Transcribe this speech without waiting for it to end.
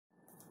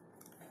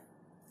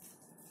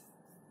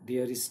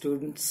Dear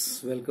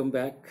students, welcome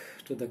back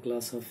to the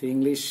class of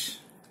English.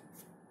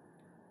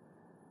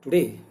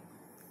 Today,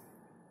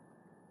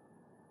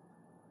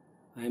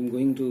 I am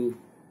going to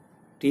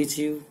teach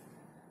you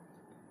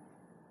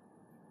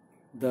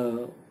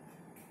the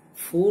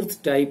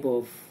fourth type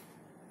of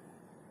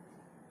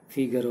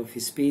figure of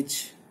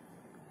speech,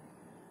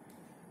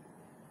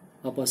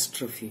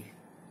 apostrophe.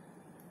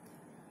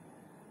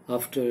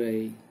 After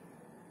I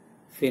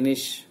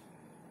finish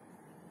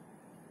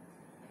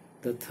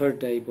the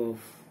third type of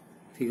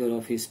figure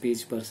of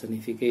speech,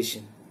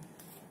 personification.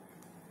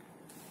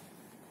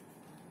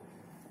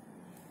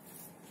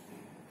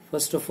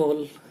 First of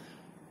all,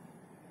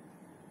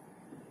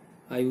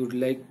 I would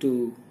like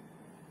to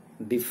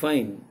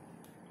define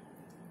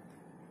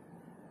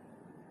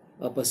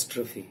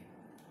apostrophe.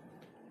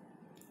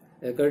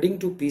 According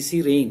to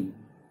P.C. Rain,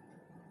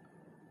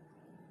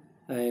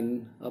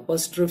 an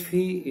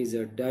apostrophe is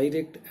a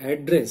direct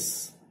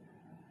address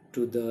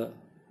to the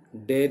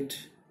dead,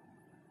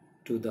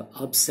 to the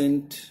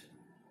absent,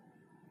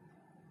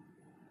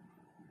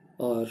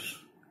 or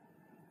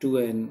to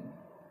an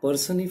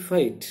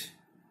personified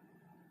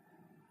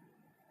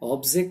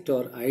object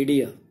or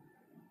idea.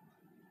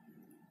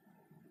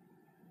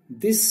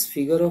 This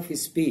figure of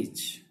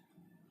speech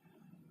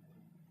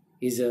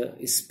is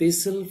a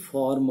special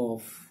form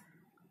of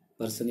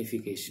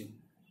personification.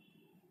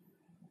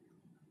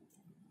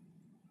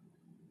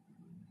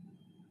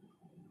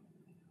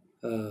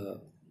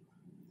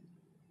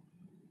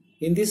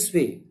 In this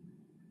way,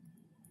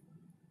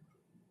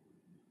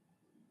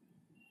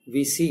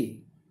 we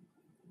see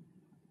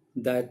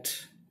that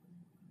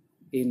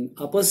in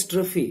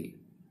apostrophe,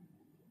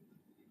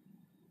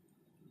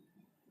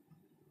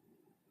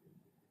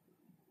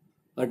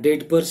 a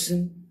dead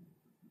person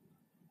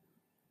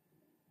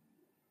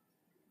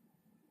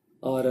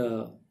or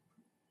a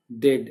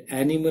dead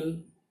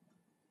animal,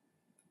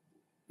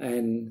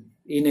 an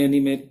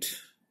inanimate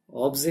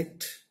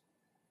object,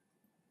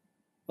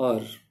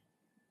 or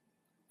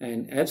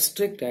an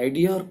abstract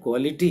idea or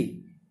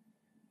quality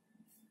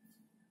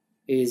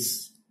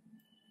is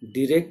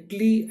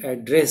directly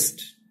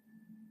addressed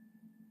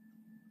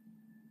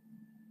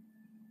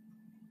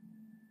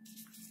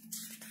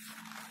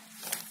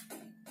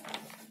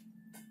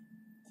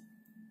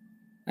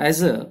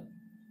as a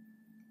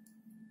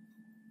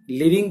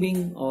living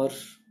being or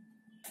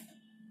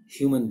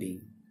human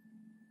being.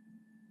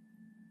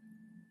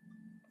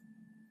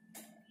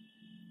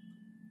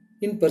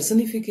 In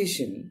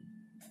personification,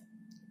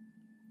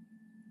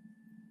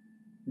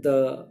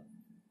 the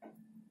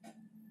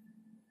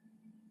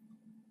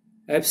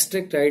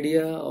abstract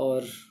idea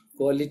or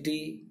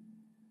quality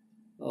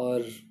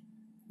or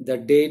the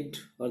dead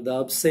or the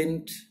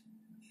absent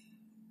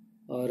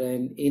or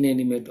an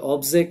inanimate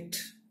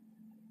object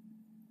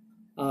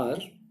are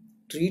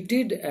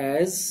treated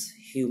as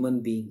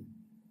human being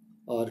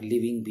or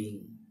living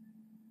being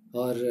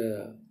or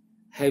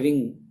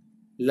having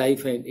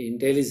life and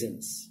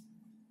intelligence,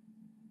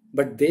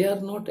 but they are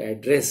not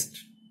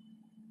addressed.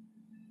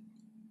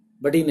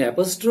 But in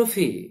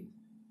apostrophe,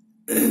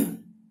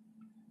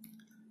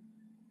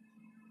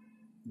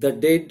 the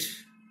dead,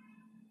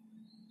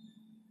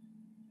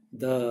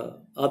 the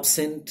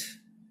absent,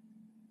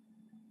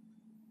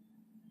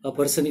 a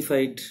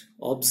personified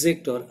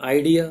object or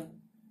idea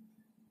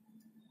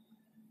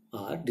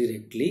are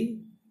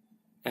directly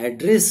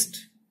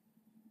addressed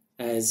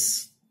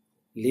as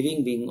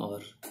living being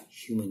or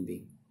human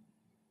being.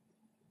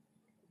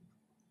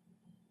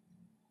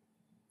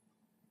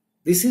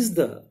 This is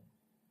the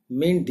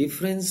main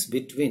difference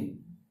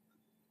between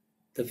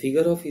the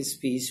figure of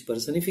speech,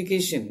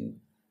 personification,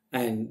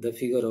 and the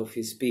figure of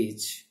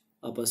speech,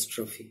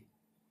 apostrophe.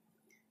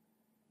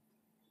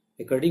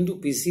 According to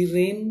P.C.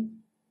 Rain,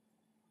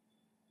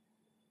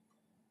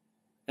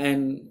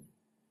 an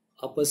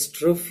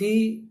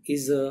apostrophe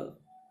is a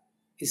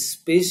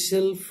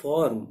special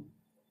form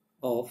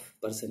of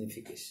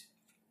personification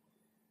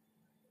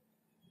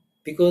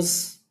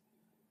because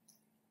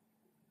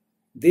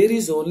there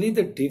is only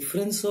the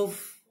difference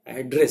of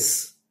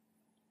address.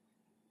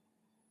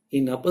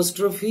 In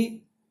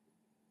apostrophe,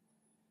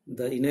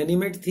 the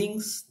inanimate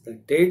things, the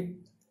dead,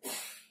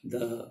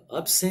 the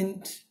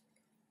absent,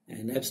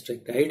 an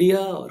abstract idea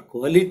or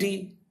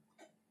quality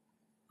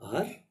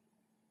are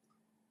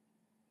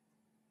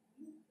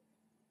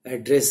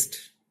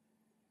addressed.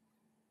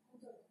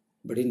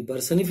 But in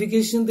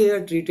personification, they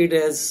are treated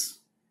as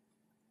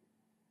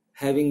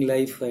having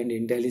life and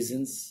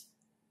intelligence.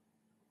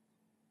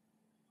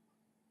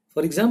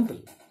 For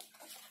example,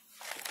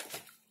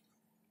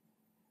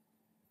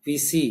 we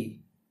see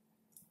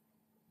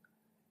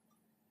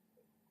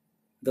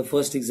the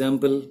first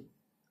example,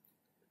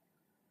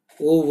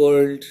 O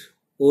world,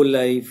 O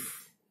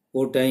life,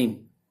 O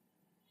time,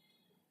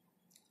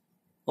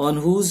 on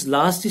whose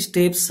last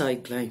steps I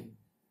climb.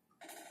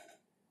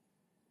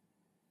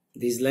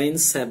 These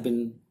lines have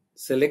been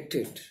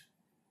selected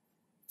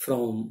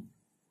from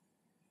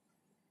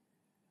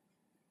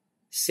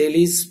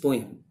Shelley's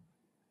poem,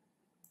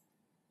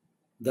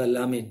 The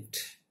Lament.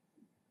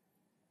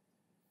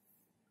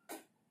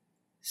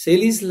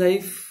 Shelley's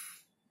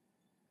life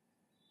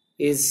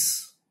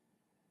is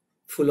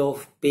full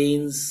of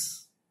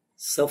pains,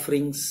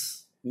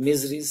 sufferings,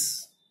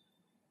 miseries,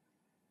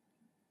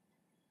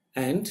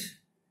 and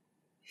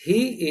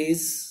he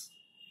is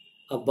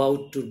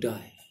about to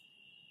die.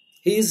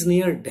 He is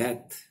near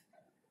death.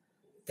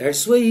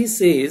 That's why he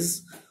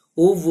says,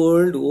 O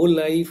world, O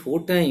life, O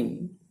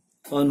time,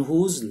 on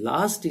whose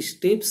last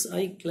steps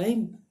I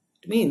climb.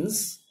 It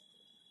means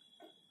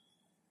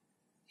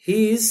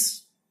he is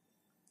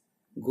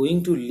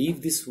going to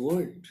leave this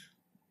world.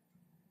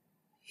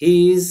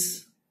 He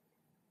is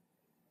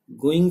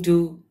going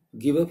to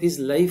give up his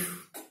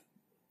life,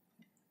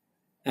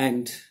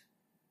 and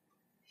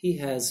he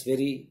has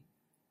very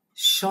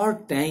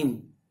short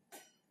time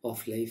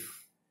of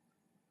life.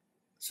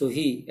 So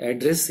he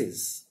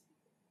addresses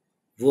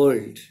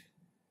world,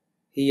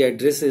 he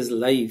addresses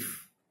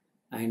life,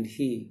 and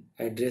he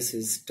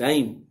addresses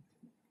time,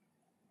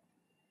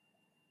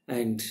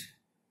 and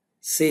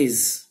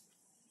says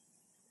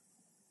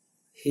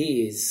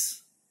he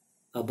is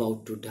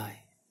about to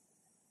die.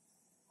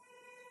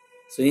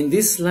 So in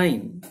this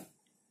line,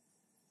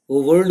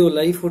 O world, O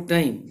life, O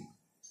time,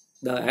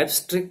 the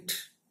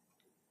abstract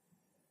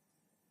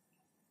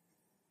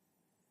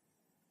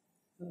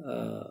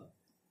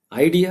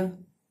idea,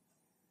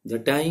 the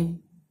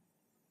time,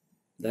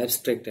 the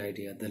abstract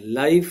idea, the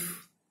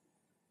life,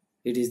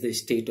 it is the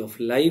state of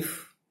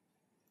life,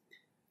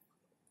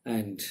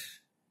 and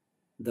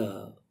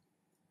the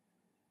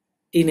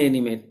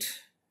inanimate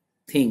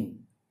thing,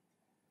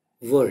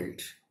 world.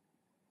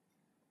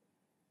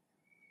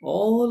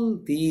 All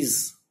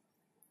these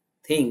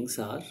things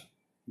are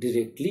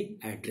directly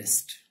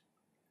addressed.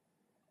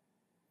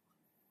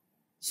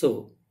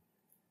 So,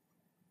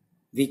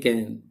 we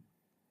can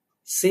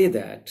say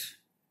that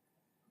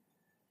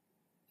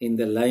in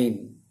the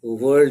line, O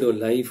world, O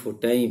life, O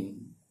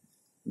time,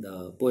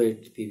 the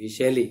poet P.V.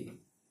 Shelley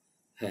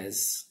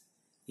has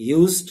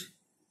used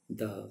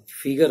the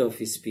figure of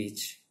his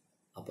speech,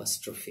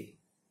 apostrophe.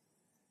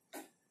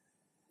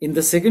 In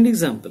the second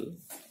example,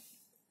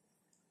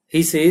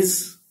 he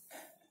says,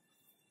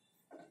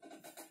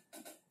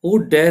 O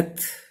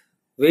death,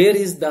 where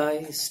is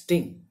thy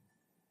sting?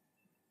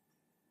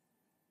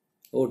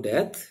 O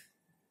death,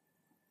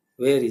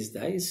 where is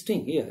thy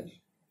sting? Here,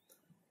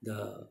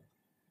 the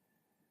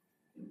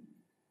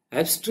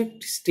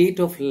abstract state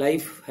of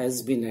life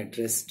has been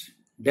addressed.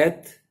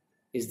 Death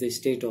is the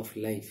state of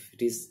life.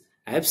 It is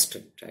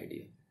abstract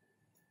idea.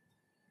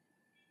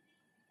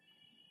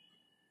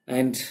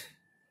 And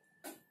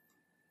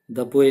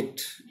the poet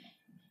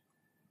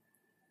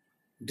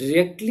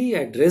directly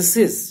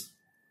addresses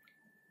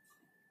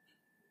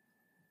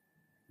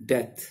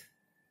death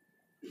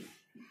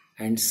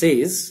and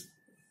says,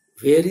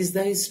 where is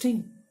thy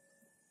sting?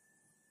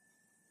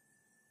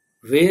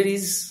 Where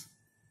is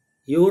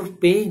your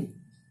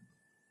pain,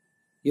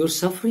 your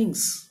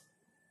sufferings,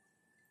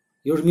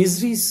 your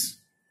miseries?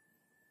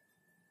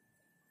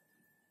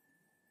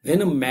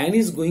 When a man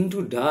is going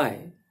to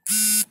die,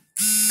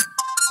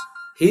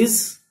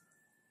 his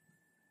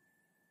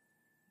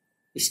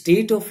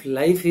state of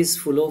life is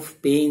full of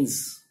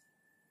pains.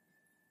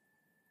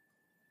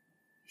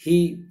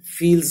 He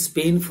feels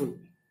painful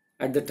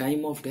at the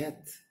time of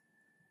death.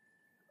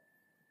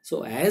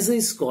 So as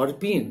a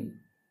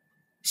scorpion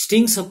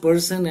stings a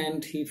person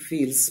and he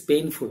feels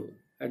painful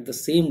at the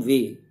same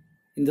way,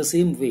 in the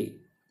same way,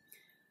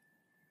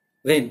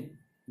 when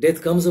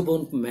death comes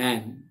upon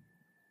man,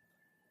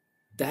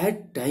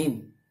 that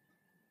time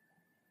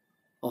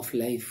of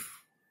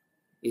life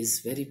is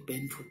very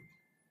painful.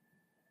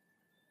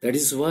 That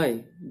is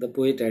why the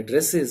poet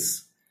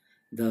addresses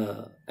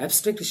the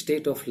abstract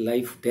state of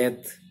life,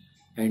 death,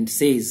 and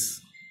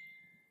says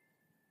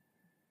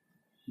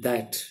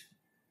that,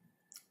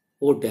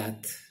 O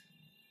death,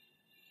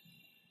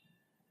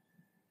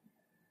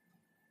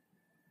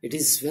 it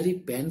is very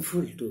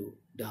painful to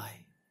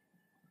die.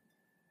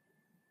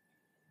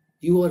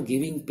 You are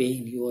giving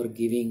pain, you are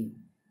giving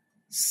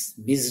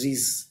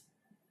miseries,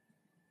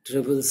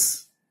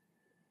 troubles,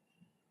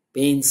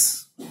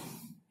 pains.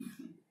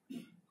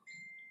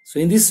 So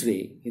in this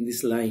way, in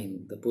this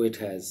line, the poet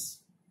has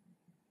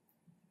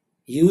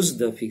used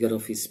the figure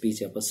of his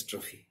speech,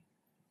 apostrophe.